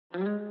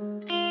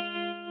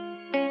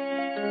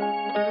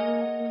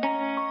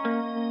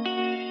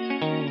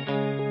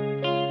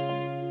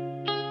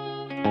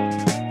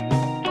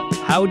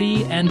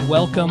Howdy and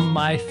welcome,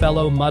 my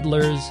fellow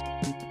muddlers.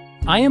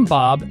 I am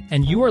Bob,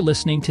 and you are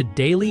listening to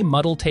Daily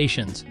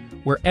Muddletations,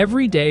 where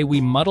every day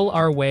we muddle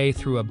our way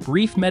through a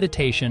brief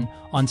meditation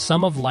on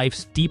some of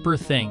life's deeper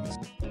things.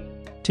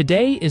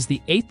 Today is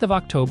the 8th of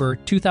October,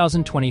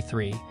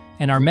 2023,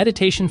 and our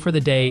meditation for the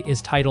day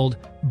is titled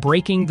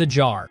Breaking the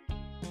Jar.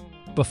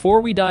 Before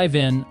we dive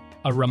in,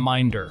 a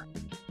reminder.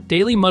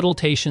 Daily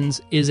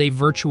Muddletations is a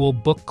virtual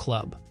book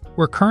club.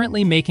 We're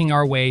currently making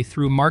our way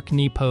through Mark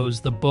Nepo's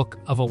The Book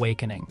of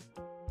Awakening.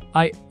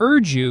 I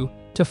urge you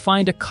to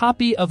find a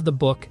copy of the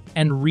book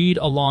and read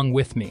along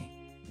with me.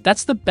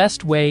 That's the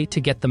best way to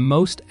get the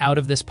most out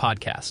of this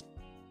podcast.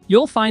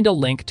 You'll find a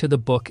link to the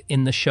book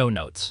in the show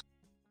notes.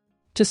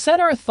 To set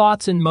our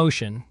thoughts in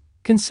motion,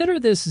 consider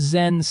this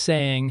Zen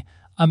saying,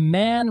 "A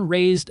man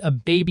raised a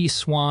baby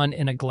swan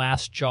in a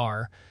glass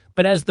jar,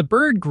 but as the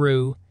bird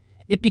grew,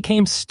 it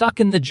became stuck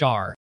in the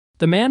jar.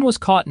 The man was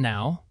caught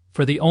now,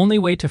 for the only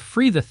way to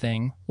free the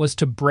thing was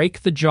to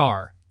break the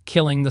jar,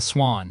 killing the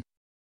swan."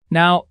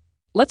 Now,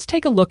 let's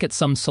take a look at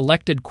some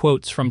selected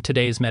quotes from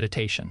today's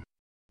meditation.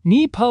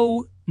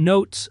 Nepo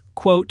notes,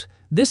 quote,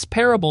 "This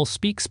parable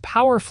speaks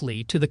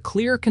powerfully to the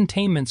clear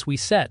containments we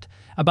set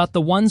about the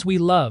ones we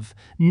love,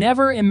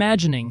 never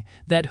imagining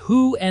that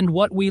who and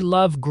what we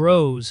love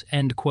grows,"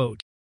 end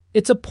quote.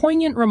 It's a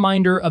poignant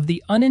reminder of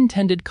the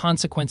unintended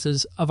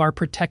consequences of our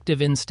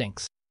protective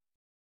instincts.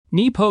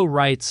 Nepo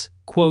writes,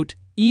 quote,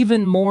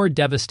 "Even more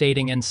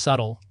devastating and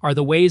subtle are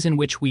the ways in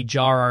which we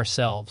jar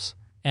ourselves,"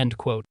 end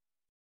quote.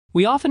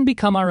 We often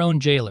become our own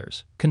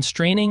jailers,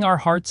 constraining our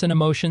hearts and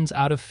emotions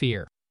out of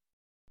fear.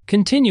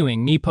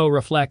 Continuing, Nepo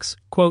reflects,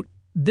 quote,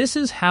 "This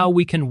is how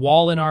we can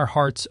wall in our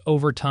hearts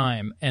over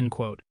time," end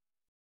quote.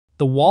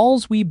 The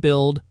walls we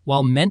build,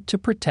 while meant to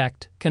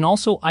protect, can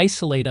also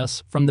isolate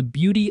us from the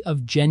beauty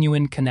of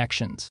genuine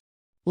connections.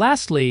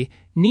 Lastly,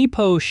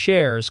 Nepo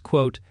shares,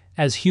 quote,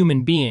 "As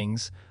human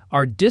beings,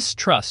 our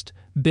distrust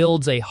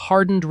builds a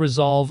hardened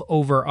resolve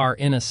over our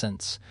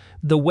innocence,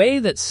 the way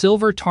that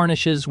silver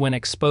tarnishes when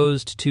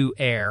exposed to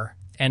air,"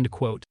 end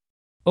quote.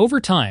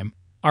 Over time,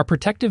 our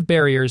protective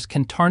barriers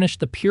can tarnish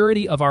the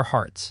purity of our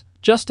hearts,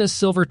 just as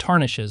silver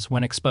tarnishes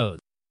when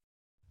exposed.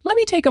 Let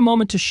me take a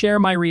moment to share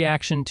my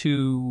reaction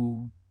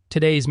to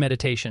today's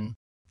meditation.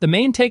 The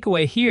main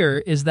takeaway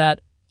here is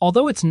that,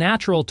 although it's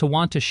natural to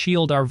want to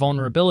shield our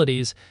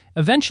vulnerabilities,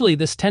 eventually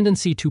this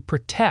tendency to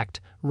protect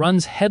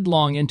runs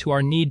headlong into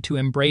our need to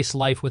embrace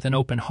life with an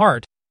open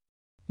heart.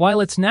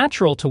 While it's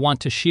natural to want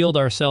to shield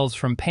ourselves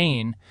from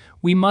pain,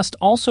 we must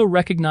also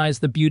recognize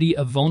the beauty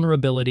of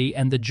vulnerability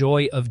and the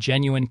joy of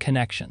genuine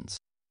connections.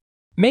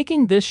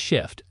 Making this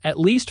shift, at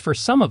least for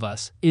some of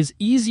us, is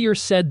easier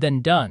said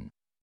than done.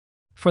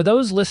 For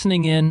those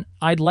listening in,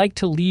 I'd like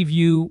to leave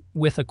you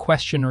with a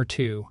question or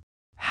two.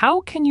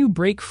 How can you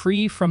break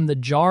free from the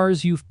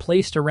jars you've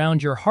placed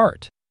around your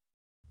heart?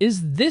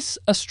 Is this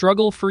a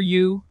struggle for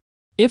you?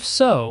 If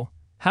so,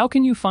 how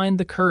can you find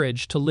the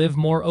courage to live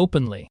more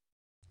openly?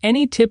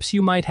 Any tips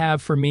you might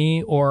have for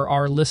me or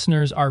our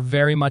listeners are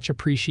very much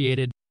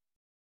appreciated.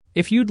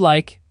 If you'd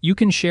like, you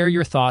can share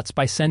your thoughts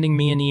by sending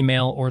me an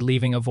email or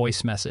leaving a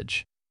voice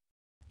message.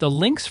 The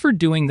links for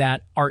doing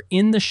that are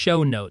in the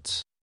show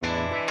notes.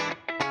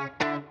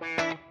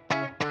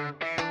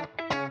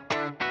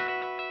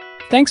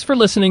 Thanks for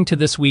listening to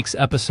this week's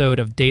episode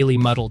of Daily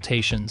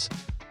Muddletations.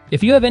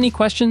 If you have any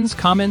questions,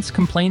 comments,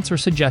 complaints, or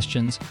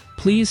suggestions,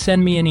 please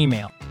send me an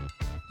email.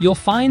 You'll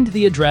find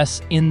the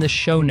address in the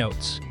show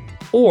notes.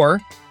 Or,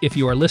 if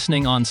you are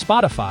listening on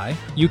Spotify,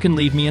 you can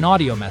leave me an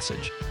audio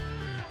message.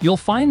 You'll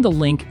find the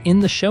link in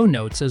the show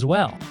notes as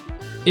well.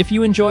 If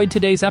you enjoyed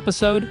today's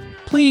episode,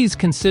 please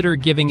consider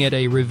giving it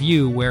a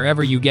review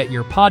wherever you get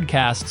your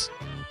podcasts.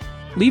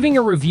 Leaving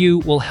a review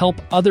will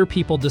help other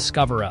people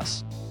discover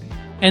us.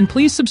 And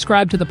please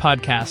subscribe to the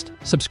podcast.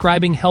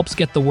 Subscribing helps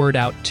get the word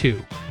out too.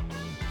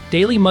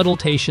 Daily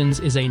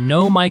Muddletations is a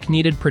no mic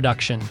needed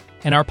production,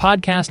 and our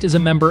podcast is a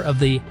member of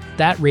the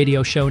That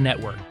Radio Show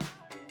network.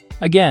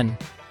 Again,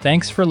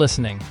 thanks for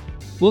listening.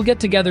 We'll get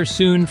together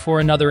soon for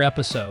another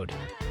episode.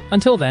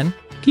 Until then,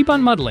 keep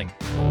on muddling.